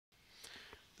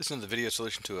This is the video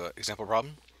solution to an example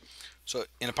problem. So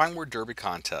in a pine board derby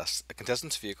contest, a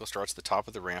contestant's vehicle starts at the top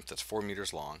of the ramp that's 4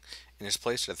 meters long and is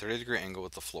placed at a 30-degree angle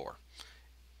with the floor.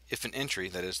 If an entry,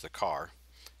 that is the car,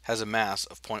 has a mass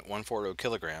of 0.140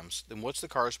 kilograms, then what's the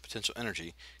car's potential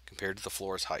energy compared to the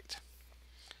floor's height?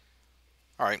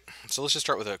 Alright, so let's just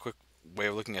start with a quick way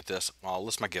of looking at this. I'll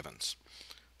list my givens.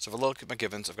 So if I look at my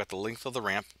givens, I've got the length of the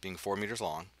ramp being 4 meters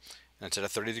long, and it's at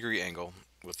a 30-degree angle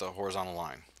with the horizontal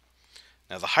line.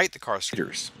 Now the height of the car is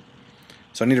meters.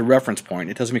 So I need a reference point.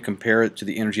 It tells me compare it to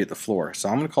the energy at the floor. So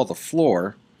I'm going to call the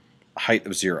floor a height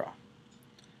of 0.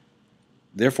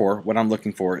 Therefore, what I'm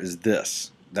looking for is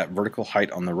this, that vertical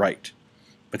height on the right.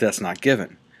 But that's not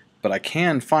given. But I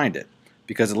can find it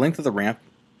because the length of the ramp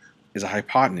is a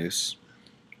hypotenuse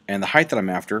and the height that I'm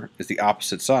after is the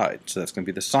opposite side. So that's going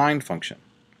to be the sine function.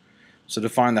 So to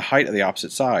find the height of the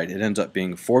opposite side, it ends up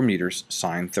being 4 meters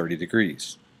sine 30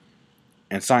 degrees.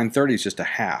 And sine 30 is just a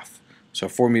half. So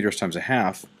 4 meters times a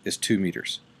half is 2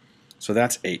 meters. So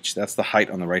that's h. That's the height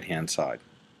on the right-hand side.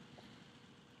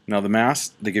 Now the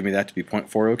mass, they give me that to be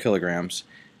 0.40 kilograms.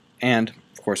 And,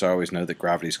 of course, I always know that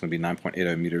gravity is going to be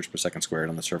 9.80 meters per second squared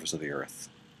on the surface of the Earth.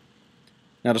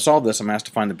 Now to solve this, I'm asked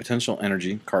to find the potential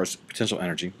energy, car's potential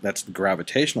energy. That's the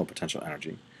gravitational potential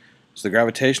energy. So the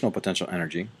gravitational potential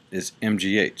energy is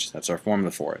mgh. That's our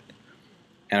formula for it.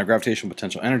 And our gravitational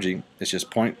potential energy is just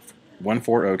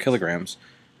 0.140 kilograms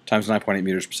times 9.8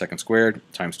 meters per second squared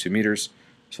times 2 meters.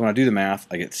 So when I do the math,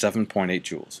 I get 7.8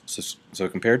 joules. So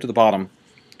compared to the bottom,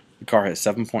 the car has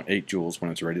 7.8 joules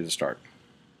when it's ready to start.